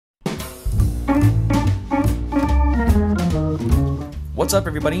What's up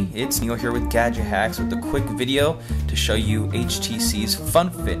everybody, it's Neil here with Gadget Hacks with a quick video to show you HTC's Fun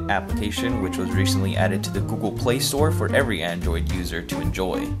Fit application, which was recently added to the Google Play Store for every Android user to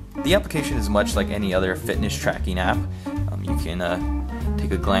enjoy. The application is much like any other fitness tracking app. You can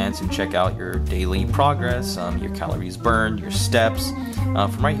take a glance and check out your daily progress, your calories burned, your steps.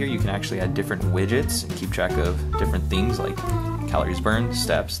 From right here you can actually add different widgets and keep track of different things like calories burned,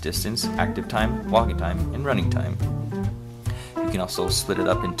 steps, distance, active time, walking time, and running time. You can also split it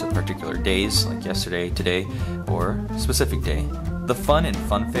up into particular days, like yesterday, today, or specific day. The fun in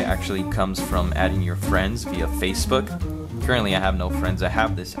Fun Fit actually comes from adding your friends via Facebook. Currently I have no friends that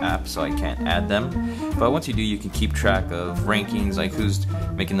have this app, so I can't add them. But once you do, you can keep track of rankings, like who's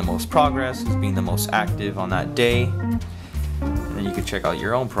making the most progress, who's being the most active on that day. And then you can check out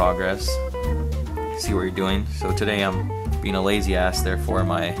your own progress, see what you're doing. So today I'm being a lazy ass, therefore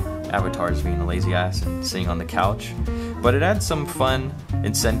my avatar is being a lazy ass and sitting on the couch. But it adds some fun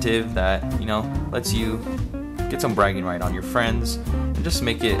incentive that, lets you get some bragging right on your friends and just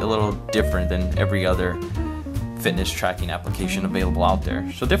make it a little different than every other fitness tracking application available out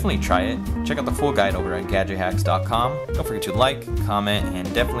there. So definitely try it. Check out the full guide over at gadgethacks.com. Don't forget to like, comment,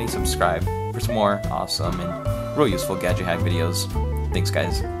 and definitely subscribe for some more awesome and real useful gadget hack videos. Thanks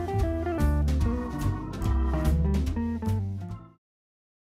guys.